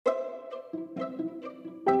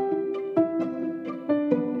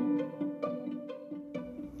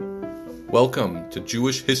Welcome to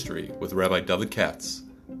Jewish History with Rabbi David Katz,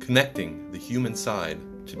 connecting the human side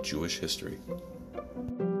to Jewish history.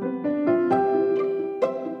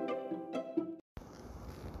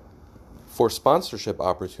 For sponsorship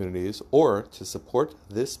opportunities or to support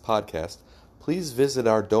this podcast, please visit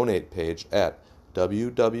our donate page at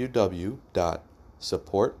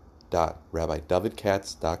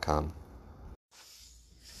www.support.rabbidavidkatz.com.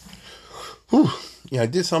 Yeah, I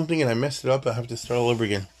did something and I messed it up. I have to start all over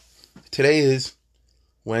again. Today is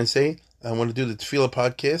Wednesday. I want to do the Tefillah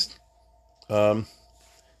podcast.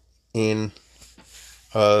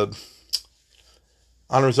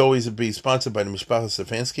 Honor is always to be sponsored by the Mishpacha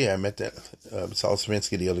Stefanski. I met that Sal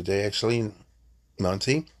Stefanski the other day, actually, in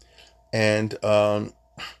Monsey. And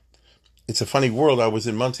it's a funny world. I was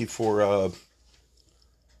in Monsey for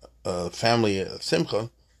a family Simcha,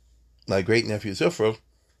 my great-nephew Zufra.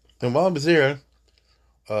 And while I was there,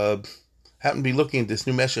 happened to be looking at this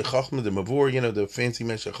new Meshech Chochmah, the Mavur, the fancy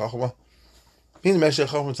Meshech Chochmah. Being the Meshech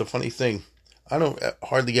Chochmah is a funny thing. I don't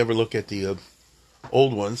hardly ever look at the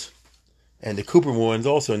old ones. And the Cooper ones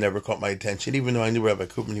also never caught my attention, even though I knew Rabbi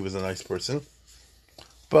Cooper, he was a nice person.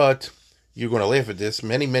 But you're going to laugh at this.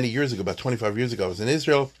 Many, many years ago, about 25 years ago, I was in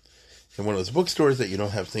Israel, in one of those bookstores that you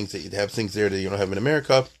don't have things, that you'd have things there that you don't have in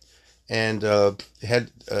America. And it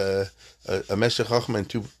had a Meshech Chochmah in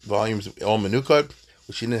 2 volumes, all Menukot,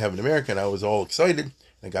 which you didn't have in America, and I was all excited.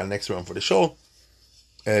 I got an extra one for the show.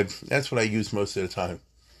 That's what I use most of the time.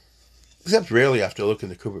 Except rarely after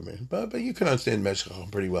looking at the Cooper man. But you can understand Meshech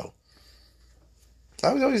Chochmah pretty well.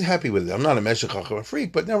 I was always happy with it. I'm not a Meshech Chochmah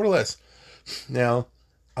freak, but nevertheless. Now,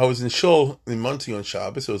 I was in Shul in Monsey on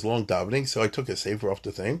Shabbos, so it was long davening, so I took a sefer off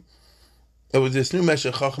the thing. It was this new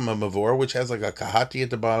Meshech Chochmah Mavor, which has like a kahati at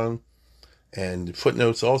the bottom, and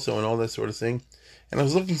footnotes also, and all that sort of thing. And I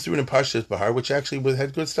was looking through in Parshas Bahar, which actually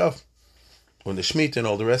had good stuff, on the Shemitah and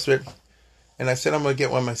all the rest of it. And I said I'm going to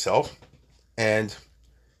get one myself, and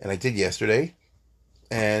I did yesterday,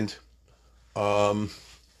 and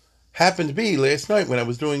happened to be last night when I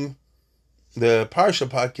was doing the Parsha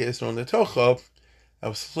podcast on the Tocha, I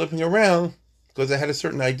was flipping around because I had a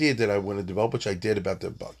certain idea that I want to develop, which I did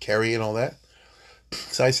about Kerry and all that.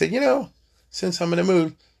 So I said, since I'm in the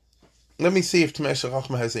mood, let me see if Meshech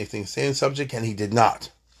Chochmah has anything to say on the subject, and he did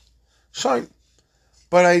not. Shine.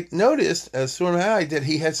 But I noticed, as soon as I did,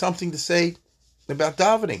 he had something to say about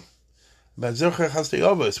davening, about Zocher Chasdei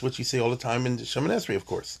Avos, which you say all the time in Shemoneh Esrei, of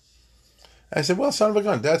course. I said, well, son of a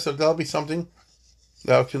gun, that'll be something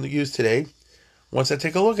that I can use today once I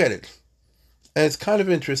take a look at it. And it's kind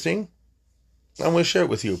of interesting. I'm going to share it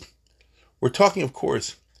with you. We're talking, of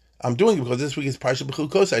course, I'm doing it because this week is Parsha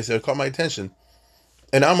B'chukos. I said it caught my attention.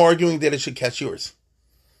 And I'm arguing that it should catch yours.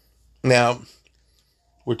 Now,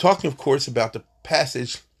 we're talking, of course, about the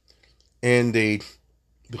passage in the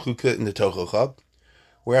B'chukah in the Tochacha,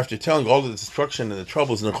 where after telling all the destruction and the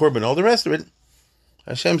troubles and the Churban and all the rest of it,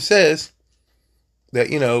 Hashem says that,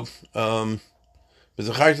 V'zacharti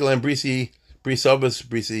lem brisi Abbas,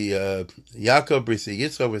 brisi Yaakov, brisi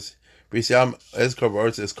Yitzchak, brisi Am Ezkar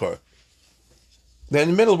v'Aretz Ezkar. Then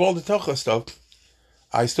in the middle of all the Tocha stuff,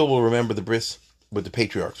 I still will remember the bris with the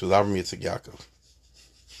patriarchs, with Avram, Yitzchak, Yaakov.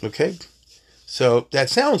 Okay? So that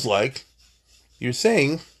sounds like you're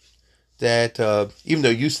saying that even though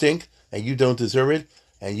you stink and you don't deserve it,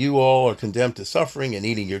 and you all are condemned to suffering and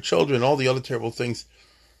eating your children, all the other terrible things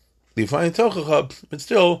you find in Tochacha, but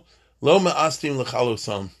still, lo ma'astim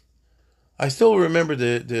l'chalosam. I still remember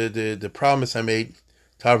the promise I made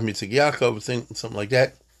to Avram, Yitzchak, Yaakov, something like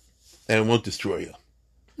that, and it won't destroy you.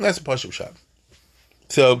 And that's a Pashup shot.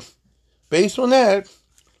 So, based on that,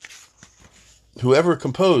 whoever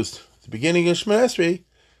composed the beginning of Shemoneh Esrei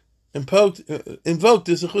invoked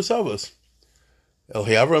the Zechus Avos. El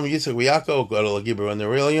Avram, Yitzchak, Yaakov, Gadol Gibor, and the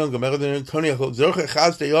real young Gomer Koniach, Zocher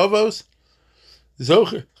Chasdei Avos,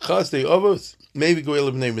 Zocher Chasdei Avos, maybe Goel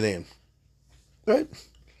B'nei B'nei. Right?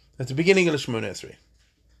 At the beginning of the Shemoneh Esrei.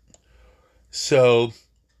 So,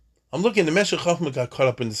 I'm looking, the Meshech Chochmah got caught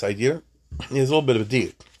up in this idea. There's a little bit of a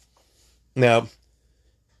deal. Now,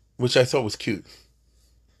 which I thought was cute.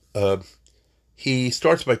 He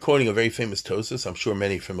starts by quoting a very famous Tosas. I'm sure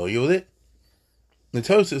many are familiar with it. The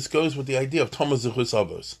Tosas goes with the idea of Thomas Zechus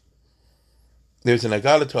Avos. There's an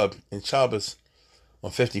Agadah in Shabbos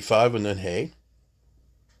on 55 and Nun Hey,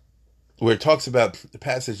 where it talks about the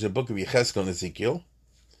passage in the book of Yechezkel and Ezekiel,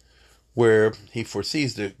 where he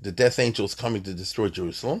foresees the death angels coming to destroy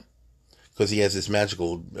Jerusalem, because he has this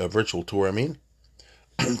magical virtual tour,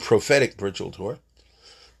 prophetic virtual tour.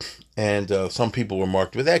 And some people were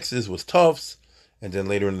marked with X's, with toughs, and then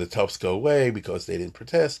later in the toughs go away because they didn't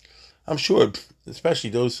protest. I'm sure, especially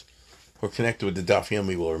those who are connected with the Daf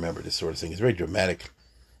Yomi will remember this sort of thing. It's very dramatic.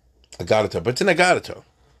 Agadato, but it's an agadato.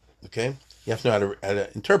 Okay? You have to know how to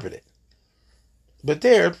interpret it. But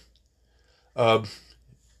there,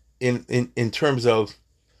 in terms of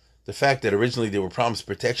the fact that originally they were promised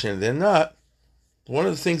protection and they're not, one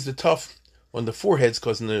of the things the tough on the foreheads,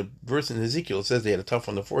 because in the verse in Ezekiel it says they had a tough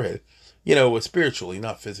on the forehead, was spiritually,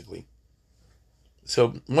 not physically.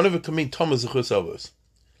 So one of it could mean Toma Zechus Avos,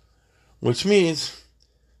 which means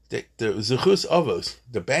that the Zechus Avos,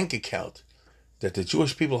 the bank account that the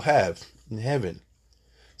Jewish people have in heaven,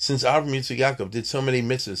 since Avraham, Yitzchak, Yaakov did so many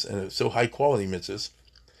mitzvahs and so high quality mitzvahs,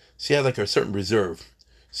 so he had like a certain reserve.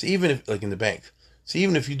 So even if, like in the bank, so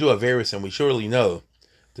even if you do Averis, and we surely know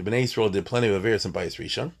the Bnei Yisrael did plenty of Averis in Bayis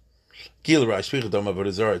Rishon, Gil Rash,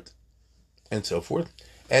 and so forth,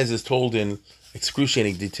 as is told in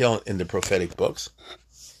excruciating detail in the prophetic books.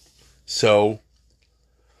 So,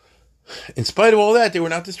 in spite of all that, they were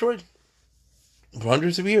not destroyed for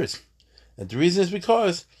hundreds of years. And the reason is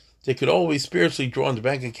because they could always spiritually draw on the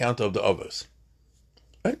bank account of the Avos.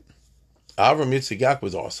 Right? Avraham, Yitzchak, Yaakov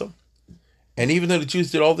was awesome. And even though the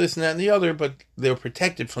Jews did all this and that and the other, but they were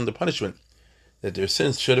protected from the punishment that their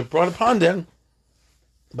sins should have brought upon them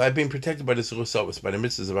by being protected by the Zechus Avos, by the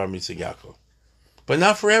mitzvahs of Avraham, Yitzchak, Yaakov. But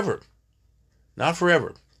not forever. Not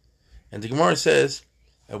forever. And the Gemara says,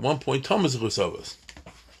 at one point, Toma Zechus Avos.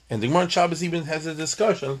 And the Gemara Shabbos even has a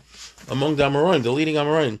discussion among the Amoraim, the leading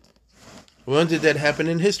Amoraim. When did that happen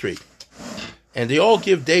in history? And they all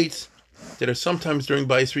give dates that are sometimes during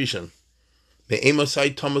Bayis Rishon. The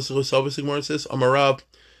Amosite Thomas Zechus Gemara says, Amarav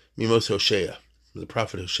Mimos Hoshea, the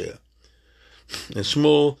prophet Hoshea. And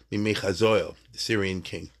Shmuel Mimei Chazoel, the Syrian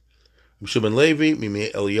king. Mishul ben Levi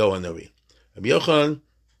Mimei Eliyahu Hanavi. Rabbi Yochanan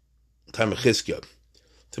time of Chizkiah.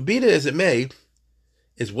 To be it as it may,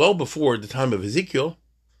 is well before the time of Ezekiel.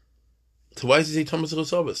 So why does he say Thomas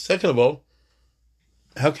Zechus? Second of all,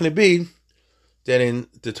 how can it be that in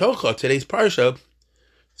the Tocha, today's parsha,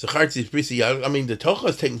 the Tocha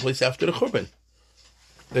is taking place after the Churban.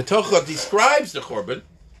 The Tocha describes the Churban,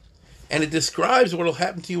 and it describes what will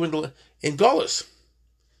happen to you in Galus.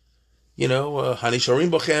 Hanisharim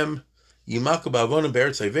Bochem, Yimaku Ba'avonim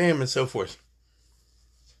Be'eretz Avim, and so forth.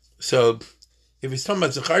 So, if he's talking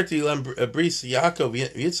about Zacharti, Bris, Yaakov,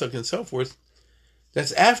 Yitzchak, and so forth,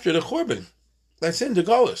 that's after the Churban. That's in the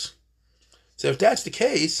Galus. So if that's the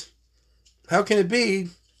case, how can it be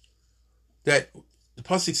that the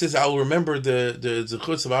pasuk says, "I will remember the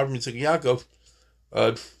zechus of Avraham, Yitzchak, and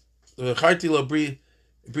Yaakov"? Charti lo brisi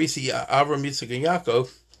Avraham, Yitzchak, and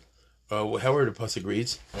Yaakov. However the pasuk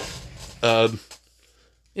reads,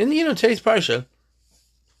 in today's parsha,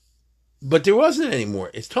 but there wasn't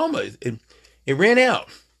anymore. It's Toma. It ran out.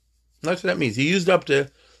 That's what that means. He used up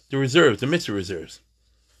the reserves, the mitzvah reserves.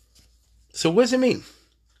 So what does it mean?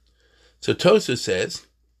 So Tosfos says,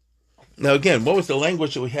 now again, what was the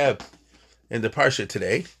language that we have in the parsha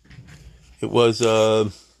today? It was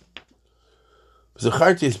Zacharti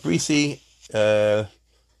is brisi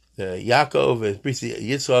Yaakov is brisi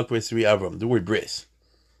Yitzchak v'Tzri Avram. The word bris.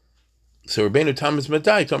 So Rabbeinu Tam is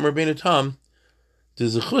Madai. Come Rabbeinu Tam. The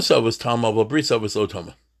Zechusa was Tam, but brisa was lo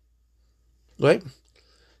Tama. Right?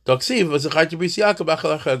 Doksiv was Zacharti brisi Yaakov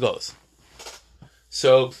achal achagos.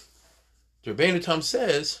 So the Rabbeinu Tam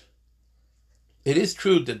says, it is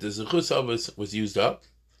true that the Zechus Avos was used up,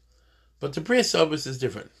 but the Bris Avos is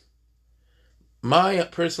different. My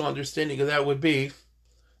personal understanding of that would be,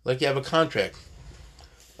 like you have a contract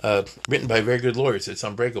written by very good lawyers, it's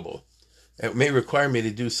unbreakable. It may require me to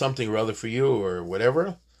do something or other for you or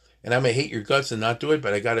whatever, and I may hate your guts and not do it,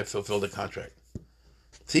 but I got to fulfill the contract.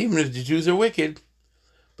 So even if the Jews are wicked,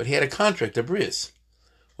 but he had a contract, a Bris,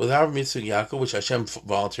 with Avraham, Yitzchak, Yaakov, which Hashem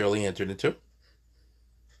voluntarily entered into,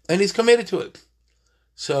 and he's committed to it.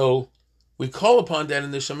 So we call upon that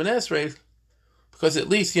in the Shemoneh Esrei, because at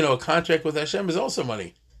least, a contract with Hashem is also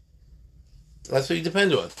money. That's what you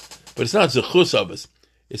depend on. But it's not Zechus Avos.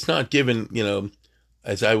 It's not given,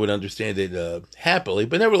 as I would understand it, happily,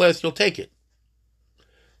 but nevertheless, you'll take it.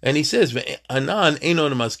 And he says, Anan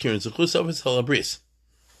einon maskirin Zechus Avos halabris.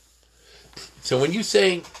 So when you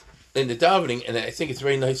say in the davening, and I think it's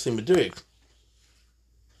very nicely meduik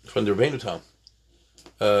from the Rabbeinu Tam,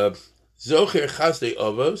 Zocher Chazdei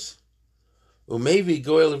Avos, Umevi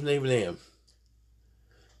Goel of Nevaneim.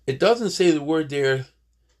 It doesn't say the word there,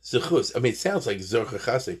 Zechus. I mean, it sounds like Zocher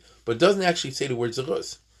Chazdei, but it doesn't actually say the word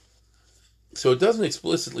Zechus. So it doesn't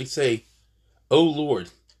explicitly say, O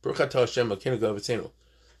Lord, Baruch Atah Hashem Elokeinu Ga'al V'Tzeinu.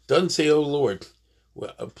 Doesn't say, O Lord,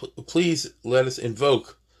 please let us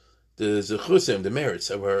invoke the Zechusim, the merits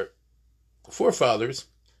of our forefathers,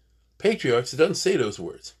 patriarchs, it doesn't say those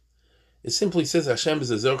words. It simply says Hashem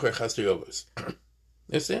is a Zocher Chasdei Avos.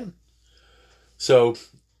 Understand? So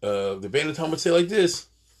the Bein Talmud would say like this: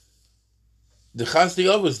 the Chasdei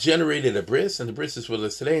Avos generated a bris, and the bris is with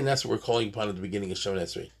us today, and that's what we're calling upon at the beginning of Shemoneh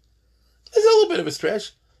Esrei. It's a little bit of a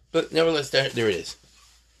stretch, but nevertheless, there it is.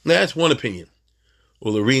 Now, that's one opinion.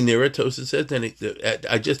 Well, the Re Nira, Tosfos says, then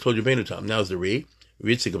I just told you Bein Talmud. Now it's the Re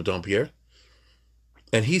Yitzchak of Dompierre.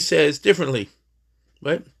 And he says differently,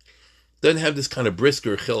 right? Doesn't have this kind of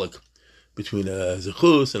brisker chiluk between a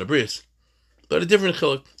zechus and a bris, but a different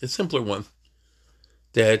chiluk, a simpler one.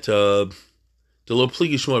 That the lo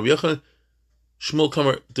pligi Shmuel Yochanan Shmuel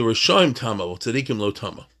Kamer the Rishonim Tama Tzadikim lo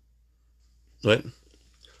Tama, right?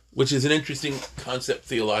 Which is an interesting concept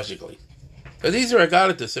theologically. But these are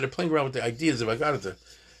Agaritas, so they're playing around with the ideas of Agarita.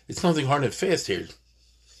 It's nothing hard and fast here.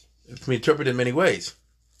 It can be interpreted in many ways.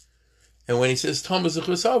 And when he says Tama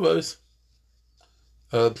Zechus Avos,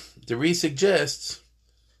 the Re suggests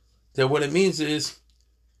that what it means is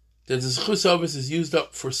that the Zechus Avos is used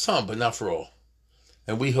up for some, but not for all.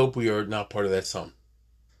 And we hope we are not part of that some.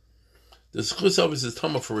 The Zechus Avos is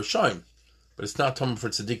Tama for Rishonim, but it's not Tama for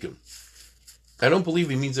Tzadikim. I don't believe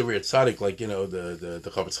he means that we're a tzaddik like, the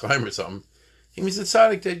Chavetz Chaim or something. He means a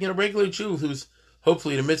tzaddik that, regular Jew who's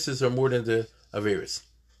hopefully the mitzvahs are more than the Averis.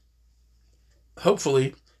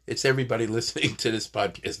 Hopefully, it's everybody listening to this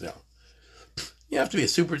podcast now. You have to be a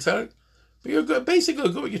super tzaddik, but you're good. Basically,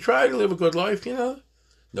 good. You try to live a good life,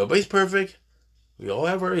 Nobody's perfect. We all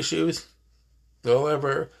have our issues. We all have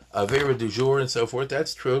our Avera du jour and so forth.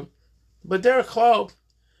 That's true. But Derek Klal,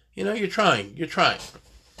 you're trying. You're trying.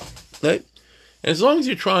 Right? And as long as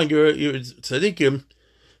you're trying, you're tzaddikim,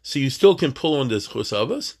 so you still can pull on this Zechus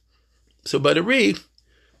Avos. So by the Re,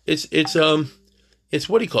 it's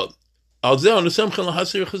what do you call it?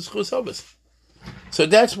 So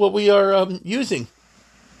that's what we are using,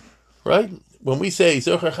 right? When we say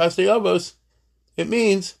Zocher Chasdei Avos, it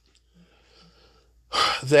means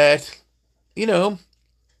that we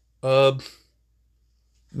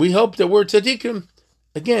hope that we're tzaddikim.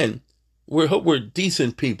 Again, we hope we're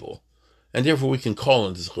decent people, and therefore we can call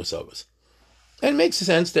on the Zechus Avos. And it makes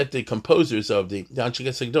sense that the composers of the Anshe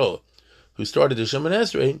Gesed, who started the Shemoneh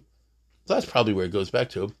Esrei, that's probably where it goes back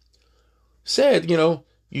to, said,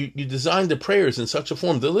 you designed the prayers in such a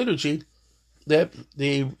form, the liturgy, that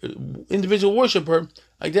the individual worshiper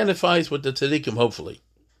identifies with the tzaddikim, hopefully.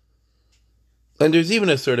 And there's even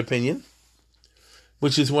a third opinion,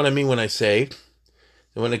 which is what I mean when I say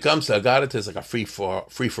that when it comes to Agarita, it's like a free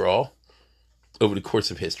for all over the course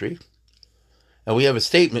of history. And we have a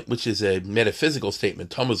statement, which is a metaphysical statement,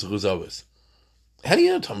 Tama Zechus Avos. How do you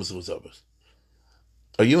know Tama Zechus Avos?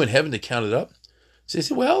 Are you in heaven to count it up? So they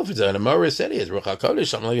say, well, if it's an Amora said it's Ruach HaKodesh,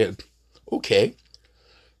 something like that. Okay.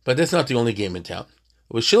 But that's not the only game in town.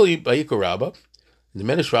 It was Shili Bayikor Rabbah, the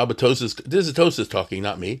Medrash Rabbah, Tosfos, this is Tosfos talking,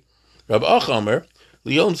 not me. Rabbi Achamer,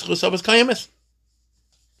 Liyom Zechus Avos Kayemes.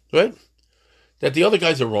 Right? That the other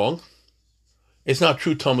guys are wrong. It's not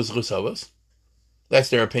true Tama Zechus Avos. That's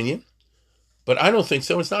their opinion. But I don't think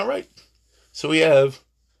so. It's not right. So we have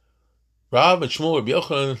Rav and Shmuel, Rabbi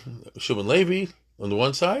Yochanan, Shubin Levi on the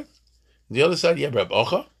one side. On the other side, you have Rabbi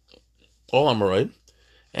Ocha, all Amoraim.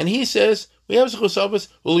 And he says, we have Zechus Avos,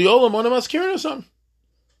 Uliyolam Onam Askirin or something.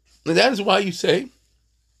 And that is why you say,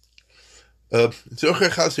 Zocher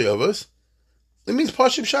Chasdei Avos. It means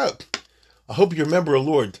Pashim Shal. I hope you remember,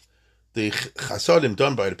 Lord, the chasadim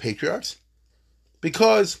done by the patriarchs,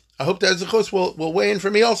 because I hope that Zechus will weigh in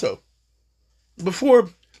for me also, before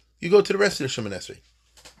you go to the rest of the Shemoneh Esrei.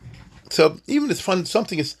 So even as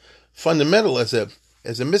something as fundamental as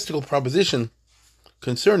a mystical proposition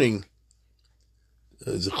concerning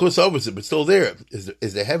Zechus Avos, but still there,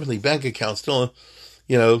 is the heavenly bank account still,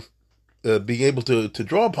 being able to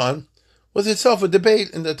draw upon, was itself a debate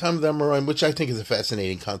in the time of the Amoraim, which I think is a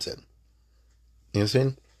fascinating concept. You know what I'm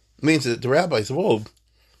saying? It means that the rabbis of old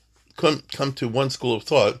come to one school of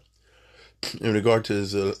thought in regard to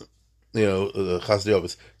the Chasdei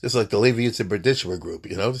Avos, just like the Levi Yitzchak Berditchever group.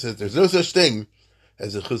 There's no such thing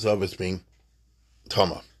as the Zechus Avos being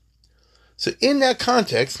Tama. So in that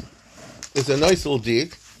context, there's a nice little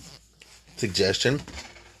dig suggestion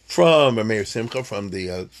from Meir Simcha, from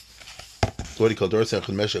the what he called Dorsa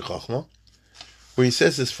Meshech Chachma, where he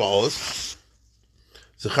says as follows: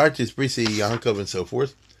 Zachartis Brisi Yankov and so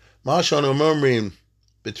forth. Ma'ashan Omrim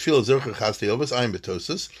B'Tfil Zocher Chasdei Avos Ayin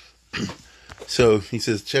B'Tosfos. So he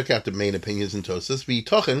says, check out the main opinions in Tosfos.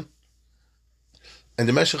 V'Yitochen, and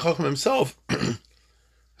the Meshech Chachma himself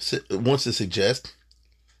wants to suggest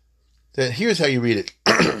that here's how you read it.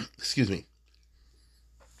 Excuse me.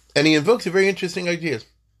 And he invokes a very interesting idea.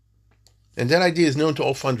 And that idea is known to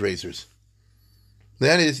all fundraisers.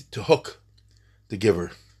 That is to hook the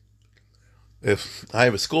giver. If I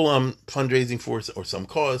have a school I'm fundraising for or some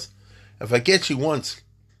cause, if I get you once,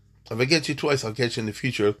 if I get you twice, I'll get you in the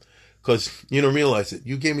future, because you don't realize it.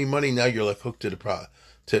 You gave me money, now you're like hooked to the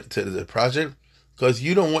project, because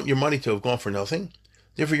you don't want your money to have gone for nothing.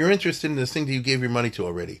 Therefore, you're interested in this thing that you gave your money to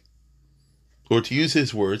already. Or to use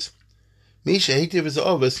his words, Misha Hitiv is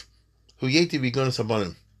Ovis, who Yetiv Yigonis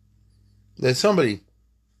Abanim. There's somebody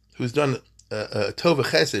who's done Tova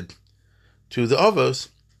Chesed to the Avos,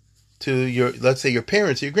 to your, let's say, your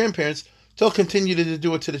parents or your grandparents, they'll continue to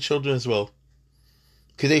do it to the children as well.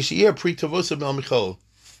 Because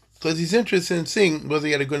he's interested in seeing whether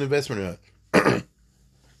he had a good investment or not.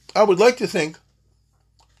 I would like to think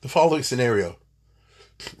the following scenario.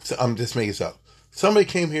 So I'm just making this up. Somebody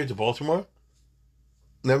came here to Baltimore,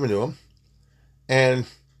 never knew him, and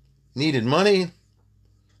needed money,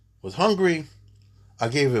 was hungry. I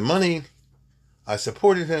gave him money. I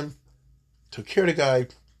supported him, took care of the guy.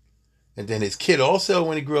 And then his kid also,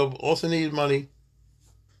 when he grew up, also needed money.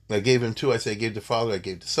 I gave him two. I gave the father, I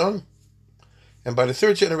gave the son. And by the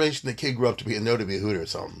third generation, the kid grew up to be a Hooter or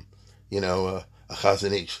something. A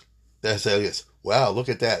Chazanich. That's how it is. Wow, look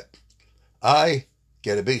at that. I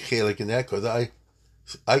get a big chelik in that because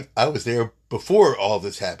I was there before all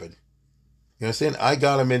this happened. You understand? I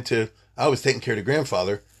got him I was taking care of the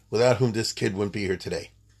grandfather, without whom this kid wouldn't be here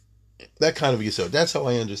today. That kind of yesod. That's how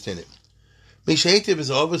I understand it. Mishayetiv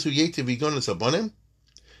is always who yetiv yigonos abanim,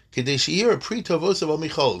 kedei she'ir pri tovos of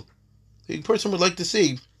michol. The person would like to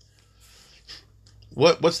see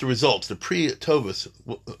what's the results, the pri tovos,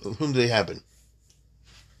 whom do they happen.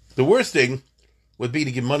 The worst thing would be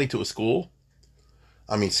to give money to a school,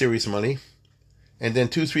 serious money, and then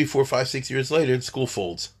 2, 3, 4, 5, 6 years later, the school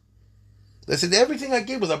folds. They said, everything I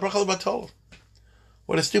gave was a bracha l'batol.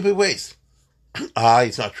 What a stupid waste.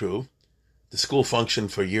 It's not true. The school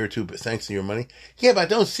functioned for a year or two, but thanks to your money. Yeah, but I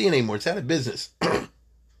don't see it anymore. It's out of business.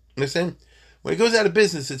 Understand? When it goes out of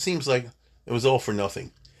business, it seems like it was all for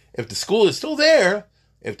nothing. If the school is still there,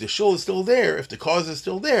 if the shul is still there, if the cause is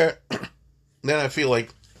still there, then I feel like,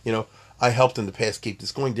 I helped in the past keep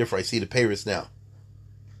this going. Therefore, I see the payers now.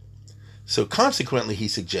 So consequently, he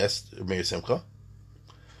suggests, Meir Simcha,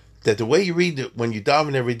 that the way you read it when you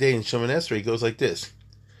daven every day in Shemon Esrei goes like this.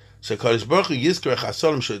 Shekadosh Baruch Hu yizkar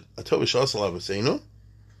chasadim shetov shasal avoseinu,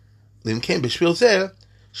 limkein b'shvil zeh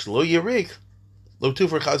shelo yirik lo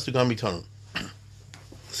tuvar chazdu gam mitanu.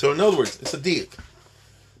 So in other words, it's a diuk.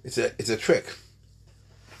 It's a trick.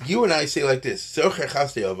 You and I say like this: Zocher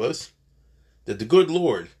chasdei avos, that the good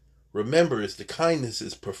Lord remembers the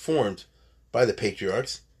kindnesses performed by the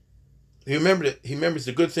patriarchs. He remembers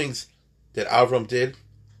the good things that Avram did,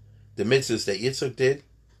 the mitzvahs that Yitzchak did,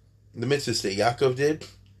 the mitzvahs that Yaakov did,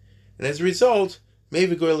 and as a result,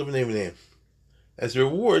 maybe go live in name as a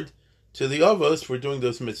reward to the Avos for doing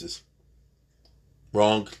those mitzvahs.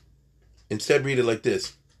 Wrong. Instead, read it like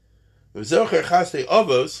this: Zocher chasdei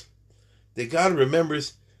avos, that God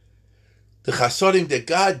remembers the chasodim that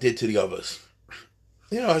God did to the Avos.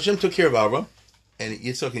 Hashem took care of Avram and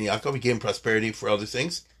Yitzchak and Yaakov. He gave him prosperity for other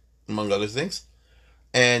things, among other things.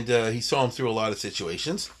 And he saw him through a lot of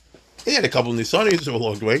situations. He had a couple of nisanis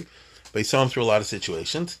along the way, but he saw him through a lot of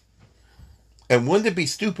situations. And wouldn't it be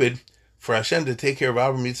stupid for Hashem to take care of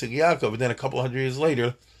Avram, Yitzchak, and Yaakov, and then a couple hundred years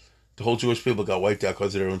later, the whole Jewish people got wiped out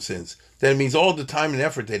because of their own sins? That means all the time and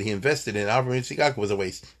effort that he invested in Avram, Yitzchak, and Yaakov was a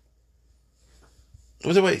waste. It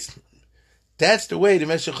was a waste. That's the way the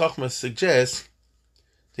Meshech Chochmah suggests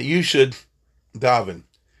that you should daven.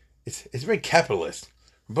 It's very capitalist.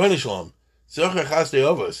 Rebbeinu Shalom, Zocher chasdei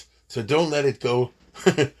avos. So don't let it go.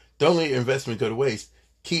 Don't let your investment go to waste.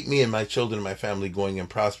 Keep me and my children and my family going and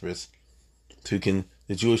prosperous. The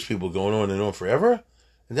Jewish people going on and on forever.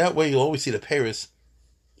 And that way you'll always see the payers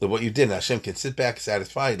of what you did. And Hashem can sit back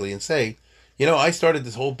satisfiedly and say, I started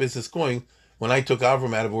this whole business going when I took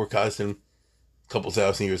Avram out of Ur Kasdim a couple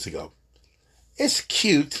thousand years ago. It's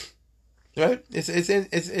cute, right? It's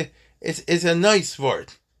a nice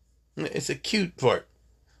vart. It's a cute vart,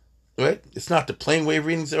 right? It's not the plain way of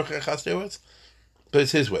reading Zocher chasdei avos, but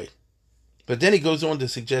it's his way. But then he goes on to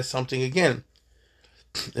suggest something again.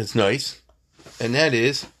 It's nice, and that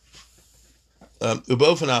is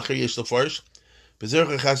ubofen acher yesh lefarsh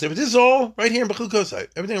b'zocher chasdei avos. This is all right here in Bechuk Kosai.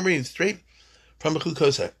 Everything I'm reading is straight from Bechuk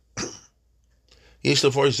Kosai. Yesh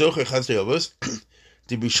lefarsh zocher chasdei avos.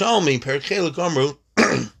 The Bishalmi Perkei Amru.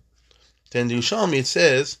 Then the Bishalmi it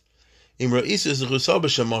says, "Imra isus zechusah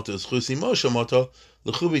b'shamoto zechusimo shamoto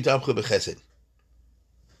lechubi dabcha b'chesed."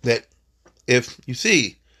 That if you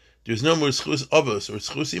see there's no more zechus avos or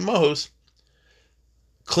zechusi mahos,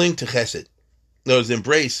 cling to chesed. In other words,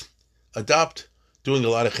 embrace, adopt doing a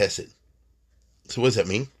lot of chesed. So what does that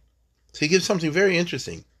mean? So he gives something very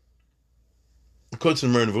interesting. He quotes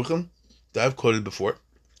in Moreh Nevuchim that I've quoted before.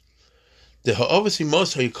 The ha'avasi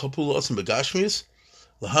mos ha'yikapu losim begashmius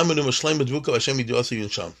l'hamenu mashlem b'dvuka Hashem yidu also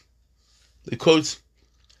yunsham. It quotes,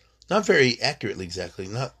 not very accurately exactly,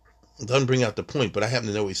 doesn't bring out the point, but I happen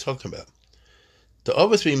to know what he's talking about. The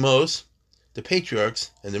avos mos, the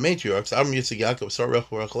patriarchs and the matriarchs, Abraham, Yitzchak, Yaakov, Sarah,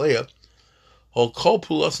 Rachel, Leah, whole kol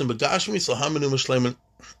pulosim begashmius l'hamenu mashlem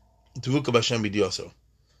b'dvuka Hashem yidu also.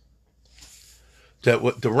 That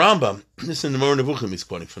what the Rambam, this is in the Moreh Nevuchim, he's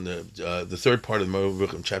quoting from the third part of the Moreh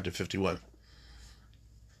Nevuchim, chapter 51.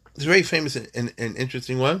 It's a very famous and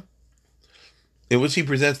interesting one, in which he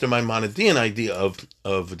presents the Maimonidean idea of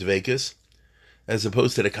Dveikus, as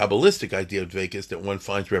opposed to the Kabbalistic idea of Dveikus that one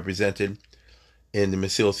finds represented in the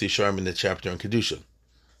Mesilas Yesharim in the chapter on Kedusha.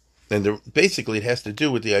 And basically it has to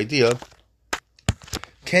do with the idea,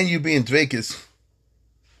 can you be in Dveikus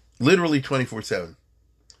literally 24/7?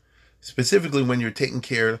 Specifically when you're taking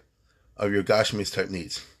care of your Gashmis type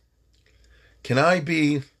needs. Can I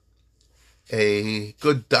be a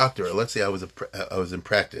good doctor? Or let's say I was in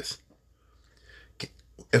practice.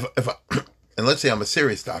 If and let's say I'm a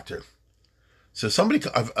serious doctor. So if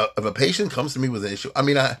a patient comes to me with an issue,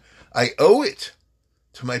 I owe it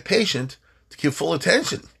to my patient to give full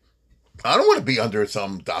attention. I don't want to be under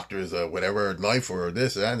some doctor's whatever knife or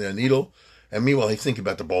this and a needle, and meanwhile he's thinking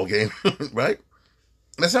about the ball game, right?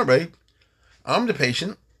 That's not right. I'm the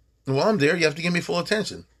patient, and while I'm there, you have to give me full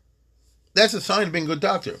attention. That's a sign of being a good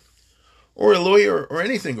doctor, or a lawyer, or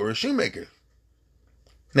anything, or a shoemaker.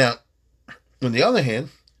 Now, on the other hand,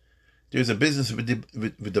 there's a business with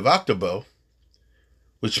the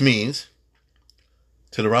which means,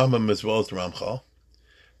 to the Rambam as well as the Ramchal,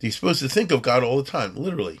 that you're supposed to think of God all the time,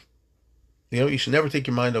 literally. You should never take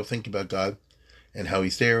your mind off thinking about God, and how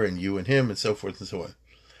He's there, and you and Him, and so forth and so on.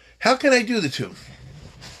 How can I do the two?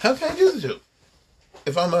 How can I do the two?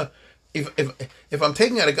 If I'm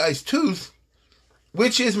taking out a guy's tooth,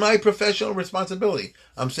 which is my professional responsibility,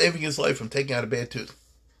 I'm saving his life from taking out a bad tooth.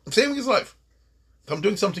 I'm saving his life. If I'm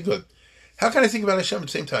doing something good. How can I think about Hashem at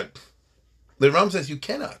the same time? The Ram says you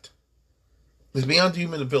cannot. It's beyond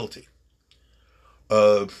human ability.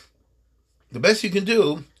 The best you can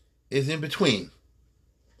do is in between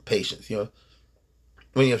patients,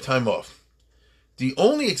 when you have time off. The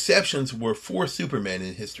only exceptions were 4 supermen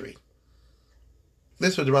in history.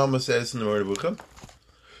 This is what the Rambam says in the Moreh Nevuchim.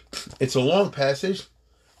 It's a long passage,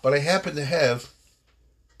 but I happen to have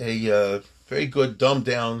a very good dumbed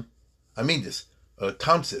down,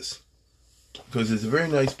 Tomsis, because there's a very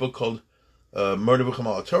nice book called Moreh Nevuchim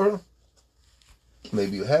al Torah.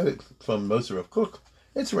 Maybe you have it from Moshe Rav Kook.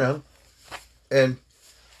 It's around, and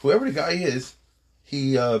whoever the guy is,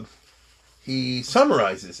 he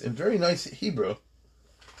summarizes in very nice Hebrew.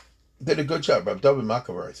 Did a good job, Rav David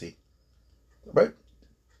Makavar, I see. Right?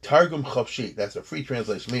 Targum Chofshi, that's a free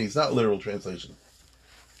translation, meaning it's not literal translation.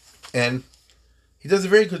 And he does a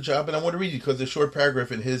very good job, and I want to read you because there's a short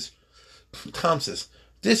paragraph in his Tomsis.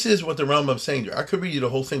 This is what the Rambam's saying there. I could read you the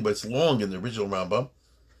whole thing, but it's long in the original Rambam.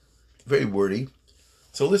 Very wordy.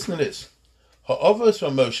 So listen to this. Ha'avos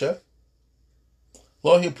from Moshe,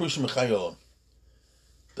 lo hi prushim mechayolam.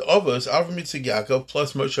 The Avos, Avraham, Yitzchak, Yaakov,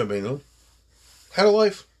 plus Moshe Rabbeinu, had a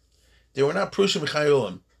life. They were not prushim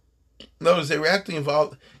mechayolam. In other words, they were actually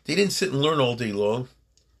involved. They didn't sit and learn all day long,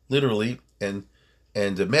 literally, and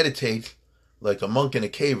meditate like a monk in a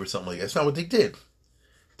cave or something like that. That's not what they did.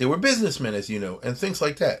 They were businessmen, as you know, and things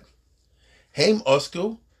like that. Haim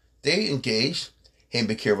Osku, they engaged, Haim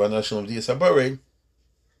Bekir Vanashal of Dias Habarei,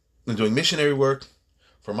 in doing missionary work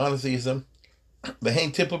for monotheism, the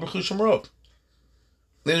Haim Tipple B'chushim Rov.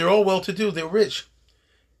 Then they're all well-to-do, they're rich.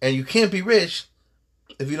 And you can't be rich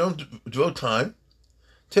if you don't devote time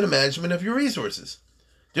to the management of your resources.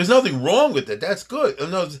 There's nothing wrong with that. That's good.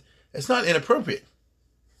 No, it's not inappropriate.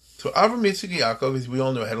 So Avraham, Yitzchak, Yaakov, as we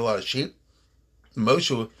all know, had a lot of sheep.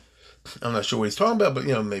 Moshe, I'm not sure what he's talking about, but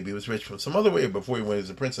maybe he was rich from some other way before he went as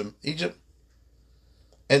a prince of Egypt.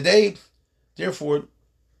 And they, therefore,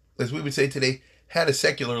 as we would say today, had a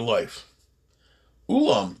secular life.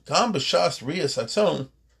 Ulam, Gam b'shas riyas hatzon,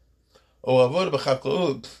 o avoda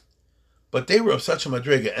b'chaklaut, but they were of such a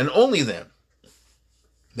madriga, and only them,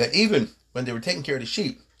 that even when they were taking care of the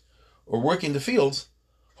sheep or working the fields,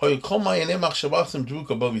 they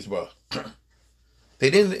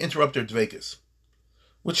didn't interrupt their dveikus,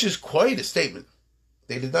 which is quite a statement.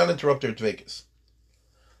 They did not interrupt their dveikus.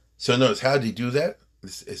 So notice, how did he do that?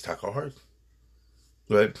 It's taka hard.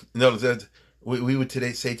 Right? Notice that we would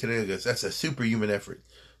say today, that's a superhuman effort.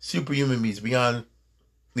 Superhuman means beyond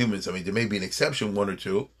humans. I mean, there may be an exception, 1 or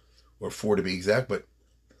 2, or 4 to be exact, but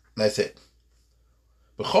that's it.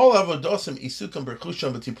 And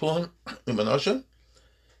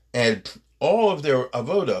all of their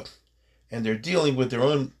avoda, and they're dealing with their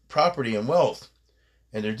own property and wealth,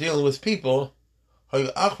 and they're dealing with people, they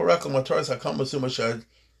saw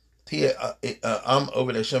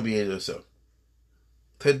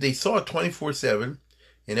 24/7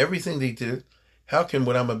 in everything they did. How can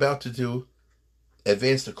what I'm about to do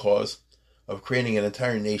advance the cause of creating an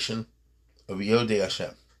entire nation of Yodei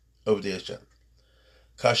Hashem, Ovdei Hashem?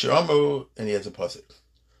 Kasher Amru, and he has a pasuk.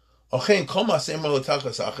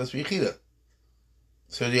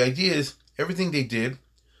 So the idea is, everything they did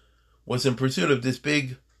was in pursuit of this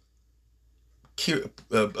big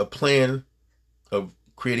a plan of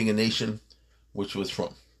creating a nation, which was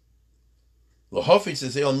from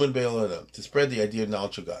to spread the idea of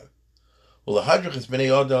knowledge of God.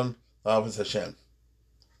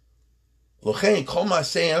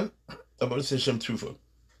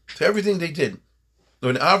 So everything they did,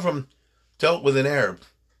 when Avram dealt with an Arab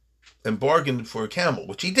and bargained for a camel,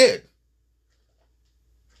 which he did,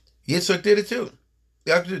 Yitzhak did it too.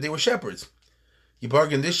 They were shepherds. You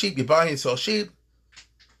bargain this sheep, you buy and sell sheep,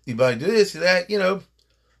 you buy this, that,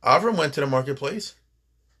 Avram went to the marketplace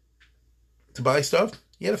to buy stuff.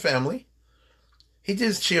 He had a family. He did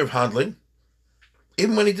his share of handling.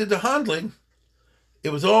 Even when he did the handling, it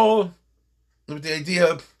was all with the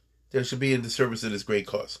idea that it should be in the service of this great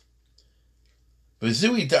cause.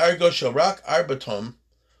 V'zui dargo sharak arbatom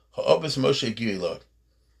ha'obis Moshe Gilad.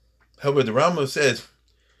 However, the Rambam says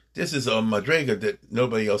this is a madrega that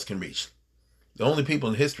nobody else can reach. The only people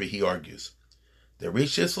in history, he argues, that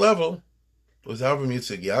reached this level was Avram,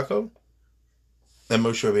 Yitzchak, Yaakov, and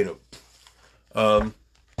Moshe Rabbeinu,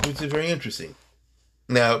 which is very interesting.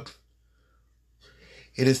 Now,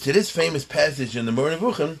 it is to this famous passage in the Moreh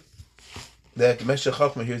Nevuchim that the Meshech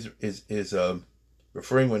Chochmah here is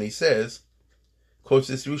referring when he says, quotes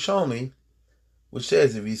this Yerushalmi, which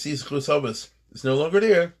says, if you see Zechus Havos is no longer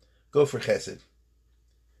there, go for Chesed.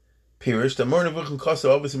 Pirish, the Moreh Nevuchim Kosa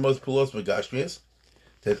Havos and most Pulos Begashmias,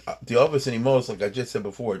 that the Havos and Emos, like I just said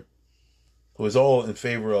before, was all in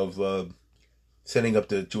favor of setting up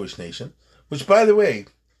the Jewish nation, which, by the way,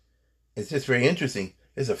 is just very interesting.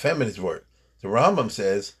 It's a feminist word. The Rambam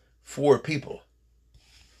says 4 people.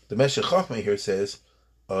 The Meshech Chochmah here says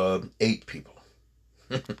 8 people.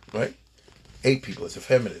 Right? 8 people. It's a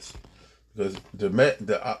feminist. Because the Moreh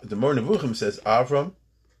Nevuchim says Avram,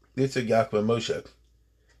 Yitzchak, Yaakov, and Moshe.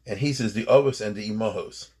 And he says the Avos and the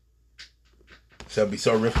Imahos. So we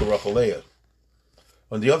saw Rivka, Rachel, Leah.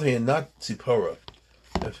 On the other hand, not Tzipora.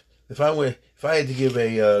 If I had to give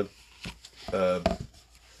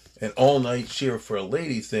an all-night share for a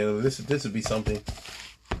ladies thing, this would be something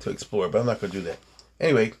to explore, but I'm not going to do that.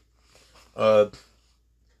 Anyway,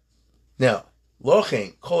 now,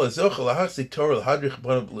 Lochen kol azoch lahachzik Torah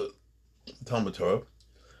hadrich Talmud Torah.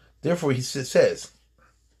 Therefore, he says,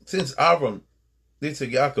 since Avram,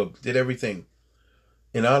 Yitzchak, Yaakov did everything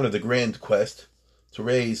in honor of the grand quest to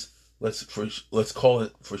raise, let's call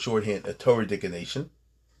it for shorthand, a Torah-dic nation.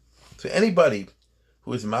 So anybody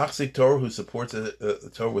who is machzik Torah, who supports a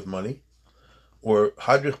Torah with money, or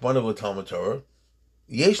hadrich banav Talmud Torah,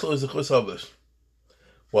 yesh lo zechus havos.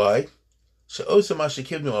 Why? She'osa ma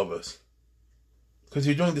shekivnu havos. Because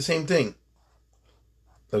you're doing the same thing.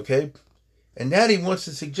 Okay? And now he wants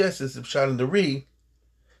to suggest, as the Pshat in the Ri,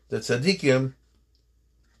 that tzaddikim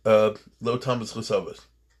lo Talmud zechus havos.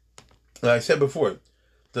 Now I said before,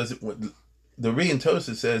 the Ri in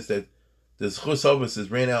Tosafos says that the zechus havos is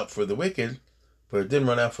ran out for the wicked, but it didn't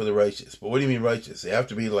run out for the righteous. But what do you mean righteous? They have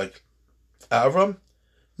to be like Avram?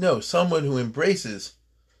 No, someone who embraces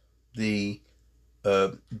the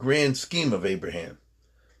grand scheme of Abraham.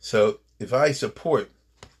 So if I support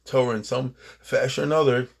Torah in some fashion or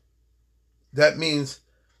another, that means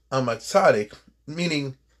I'm a tzaddik,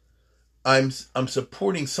 meaning I'm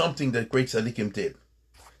supporting something that great tzaddikim did.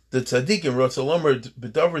 The tzaddikim Ratzalomer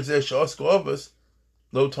b'davar zeh she'asku avos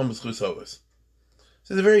lo Talmud zechus havos.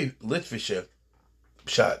 So it's a very Litvish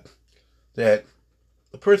shot that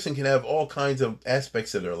a person can have all kinds of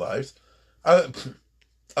aspects of their lives. I'll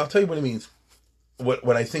tell you what it means.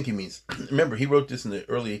 What I think he means. Remember, he wrote this in the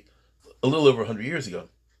a little over 100 years ago.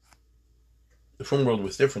 The film world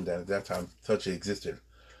was different then. At that time, such it existed.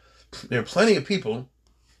 There are plenty of people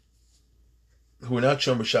who were not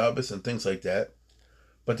Shomer Shabbos and things like that,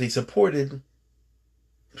 but they supported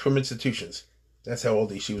from institutions. That's how all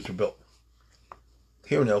the yeshivas were built,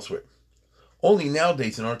 here and elsewhere. Only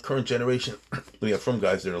nowadays, in our current generation, we have from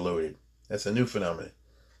guys that are loaded. That's a new phenomenon.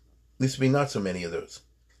 There used to be not so many of those.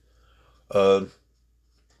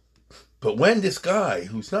 But when this guy,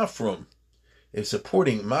 who's not from, is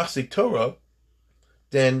supporting Machzik Torah,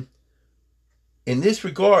 then in this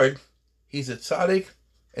regard, he's a tzaddik,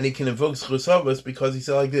 and he can invoke Zchus Avos because he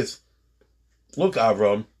said like this: look,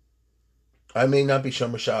 Avram, I may not be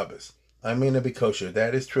Shomer Shabbos, I may not be kosher,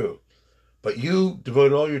 that is true, but you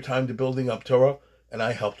devoted all your time to building up Torah, and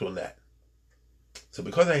I helped on that. So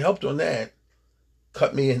because I helped on that,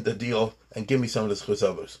 cut me in the deal and give me some of the Zchus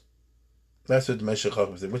Avos. That's what the Meshech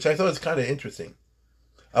Chacham said, which I thought was kind of interesting.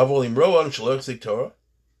 Avolim ro'am shelo yachzik Torah.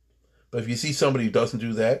 But if you see somebody who doesn't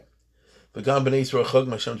do that, v'gam b'nei Yisrael chag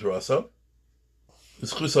Hashem Torasa,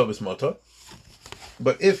 Zchus Avos mata.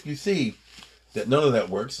 But if you see that none of that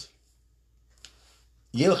works,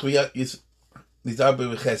 yelech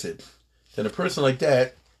v'yizarbe v'chesed, then a person like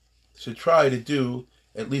that should try to do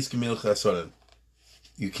at least gemil chasonim.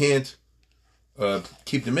 You can't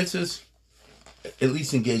keep the mitzvahs, at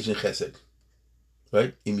least engage in chesed.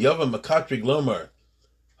 Right? Im yava makatrig lomar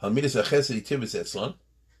halmidas achesed tibus etzlan.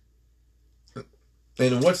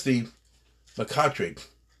 And what's the makatrig,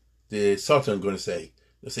 the Satan, going to say?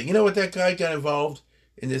 They'll say, you know what, that guy got involved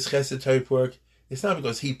in this chesed type work? It's not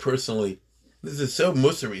because he personally, this is so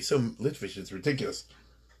musari, so litvish, it's ridiculous.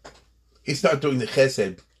 He's not doing the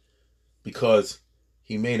chesed because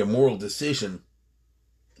he made a moral decision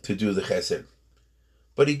to do the chesed.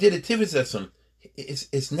 But he did a tivus etzlan.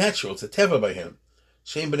 It's natural, it's a teva by him.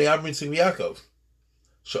 Shem b'nei Avraham Yitzchak Yaakov,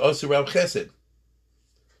 she'asu rab chesed.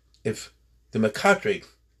 If the Makatrik,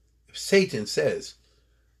 if Satan says,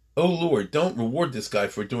 oh Lord, don't reward this guy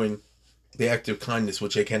for doing the act of kindness,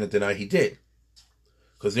 which I cannot deny he did.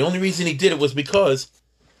 Because the only reason he did it was because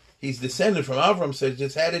he's descended from Avraham, so he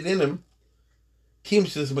just had it in him. Kim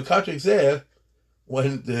says Makatrik there,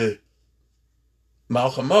 when the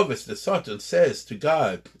Malchamavis, the Satan, says to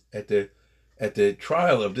God at the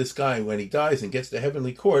trial of this guy when he dies and gets to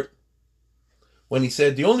heavenly court, when he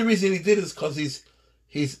said the only reason he did it is because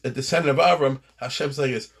he's a descendant of Avram, Hashem's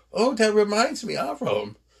like this, oh, that reminds me,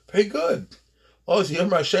 Avram. Very good.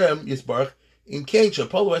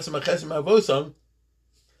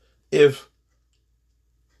 If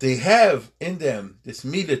they have in them this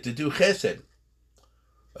midah to do chesed,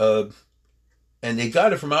 and they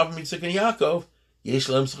got it from Avraham, Yitzchak, and Yaakov, yesh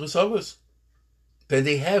lehem zchus avos. Then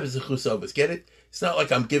they have zchus avos. Get it? It's not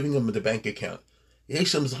like I'm giving them the bank account.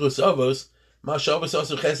 Yesh lehem zchus avos. Ma shavos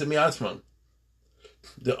asu chesed miatzman.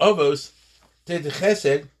 The avos did the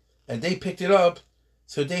chesed, and they picked it up,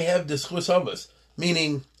 so they have the zchus avos.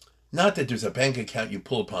 Meaning, not that there's a bank account you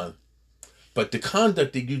pull upon, but the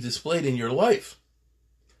conduct that you displayed in your life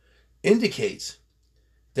indicates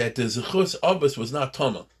that the zchus avos was not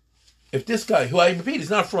tama. If this guy, who I repeat is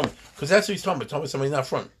not from, because that's what he's talking about somebody not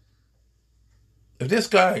from. If this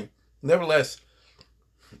guy, nevertheless,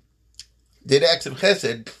 did acts of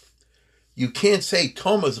chesed, you can't say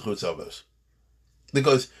toma zchus avos,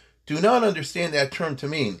 because do not understand that term to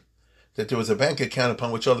mean that there was a bank account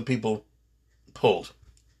upon which other people pulled,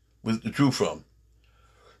 drew from.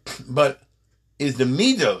 But is the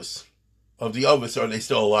midos of the avos, are they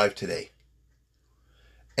still alive today?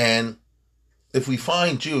 And if we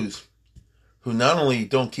find Jews who not only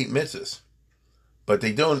don't keep mitzvahs, but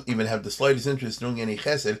they don't even have the slightest interest in doing any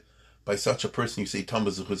chesed, by such a person you say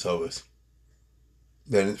tama zchus avos.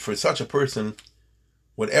 Then for such a person,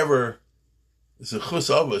 whatever zchus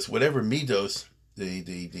avos, whatever midos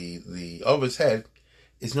the avos had,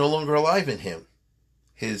 is no longer alive in him.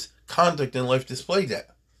 His conduct in life displayed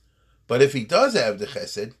that. But if he does have the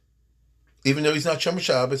chesed, even though he's not Shomer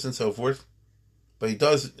Shabbos and so forth, but he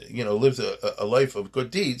does, lives a life of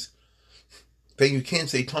good deeds, then you can't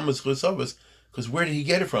say tama zchus avos, because where did he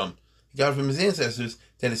get it from? He got it from his ancestors.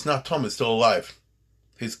 Then it's not tama, it's still alive.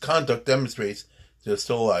 His conduct demonstrates that it's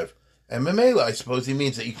still alive. And memela, I suppose he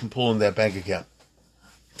means that you can pull in that bank account.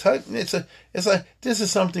 It's like this is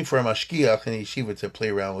something for a mashkiach and yeshiva to play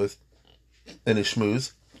around with in a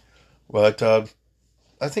shmooze. But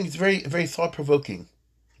I think it's very, very thought provoking.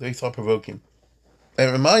 Very thought provoking. And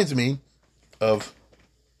it reminds me of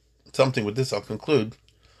something. With this, I'll conclude.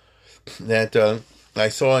 That I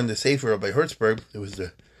saw in the Sefer of Hertzberg, it was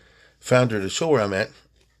the founder of the shul where I'm at.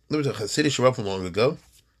 There was a Hasidic Rav from long ago,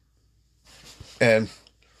 and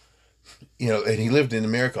and he lived in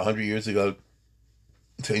America 100 years ago,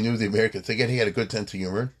 so he knew the Americans. Again, he had a good sense of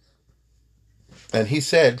humor, and he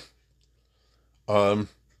said, I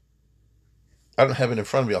don't have it in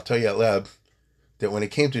front of me. I'll tell you out loud that when it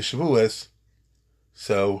came to Shavuos,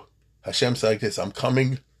 so Hashem said like this: "I'm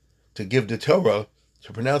coming to give the Torah."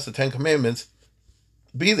 To pronounce the 10 Commandments,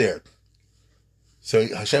 be there. So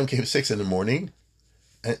Hashem came 6 in the morning,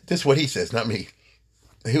 and this is what he says, not me.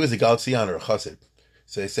 He was a Gal Tzion or a Chassid.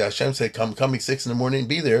 So they say, Hashem said, coming 6 a.m,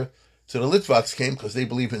 be there. So the Litvaks came because they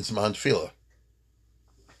believe in Zman Tefillah.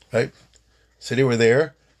 Right? So they were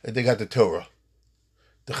there, and they got the Torah.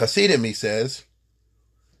 The Hasidim, he says,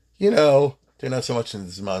 they're not so much in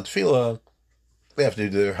the Zman Tefillah. They have to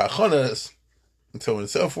do their Hachonas, and so on and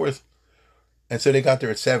so forth. And so they got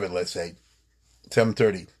there at 7, let's say,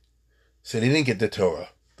 7:30. So they didn't get the Torah.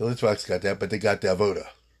 The Litvaks got that, but they got the Avoda.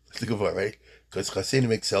 That's the good part, right? Because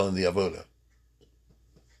Hasidim excel in the Avoda.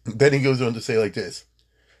 Then he goes on to say like this.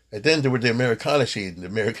 And then there were the Americana Shid, the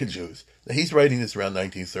American Jews. Now he's writing this around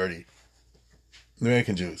 1930. The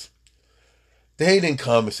American Jews. They didn't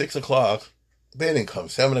come at 6 o'clock. They didn't come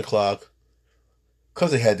 7 o'clock.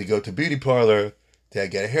 Because they had to go to beauty parlor. They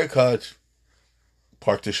had to get a haircut.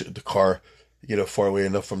 Park the car, far away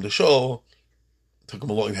enough from the shul. Took them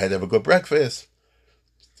along. They had to have a good breakfast.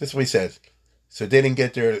 That's what he said. So they didn't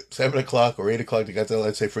get there at 7 o'clock or 8 o'clock. They got there,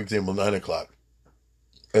 let's say, for example, 9 o'clock.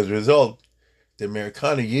 As a result, the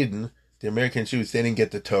Americana Yidden, the American Jews, they didn't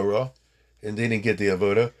get the Torah, and they didn't get the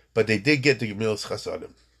Avodah, but they did get the Gemilas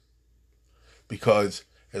Chasadim. Because,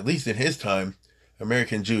 at least in his time,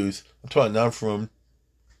 American Jews, I'm talking non-frum,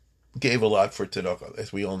 gave a lot for tzedakah,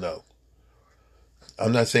 as we all know.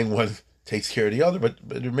 I'm not saying one takes care of the other, but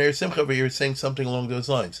Meir Simcha over here is saying something along those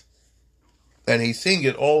lines. And he's saying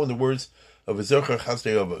it all in the words of a Zocher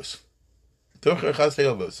Chasdei Avos. Zocher Chasdei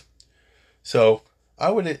Avos. So, I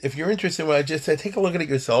would, if you're interested in what I just said, take a look at it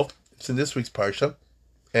yourself. It's in this week's Parsha.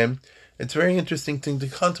 And it's a very interesting thing to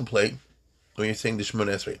contemplate when you're saying the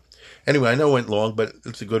Shemona Esrei. Anyway, I know it went long, but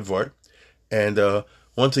it's a good vart. And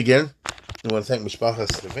once again, I want to thank Mishpachas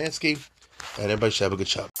Stefanski, and everybody should have a good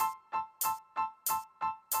Shabbat.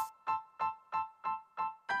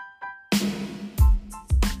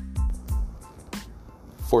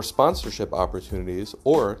 For sponsorship opportunities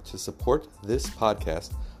or to support this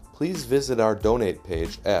podcast, please visit our donate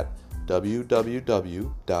page at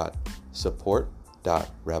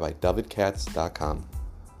www.support.rabbidavidkatz.com.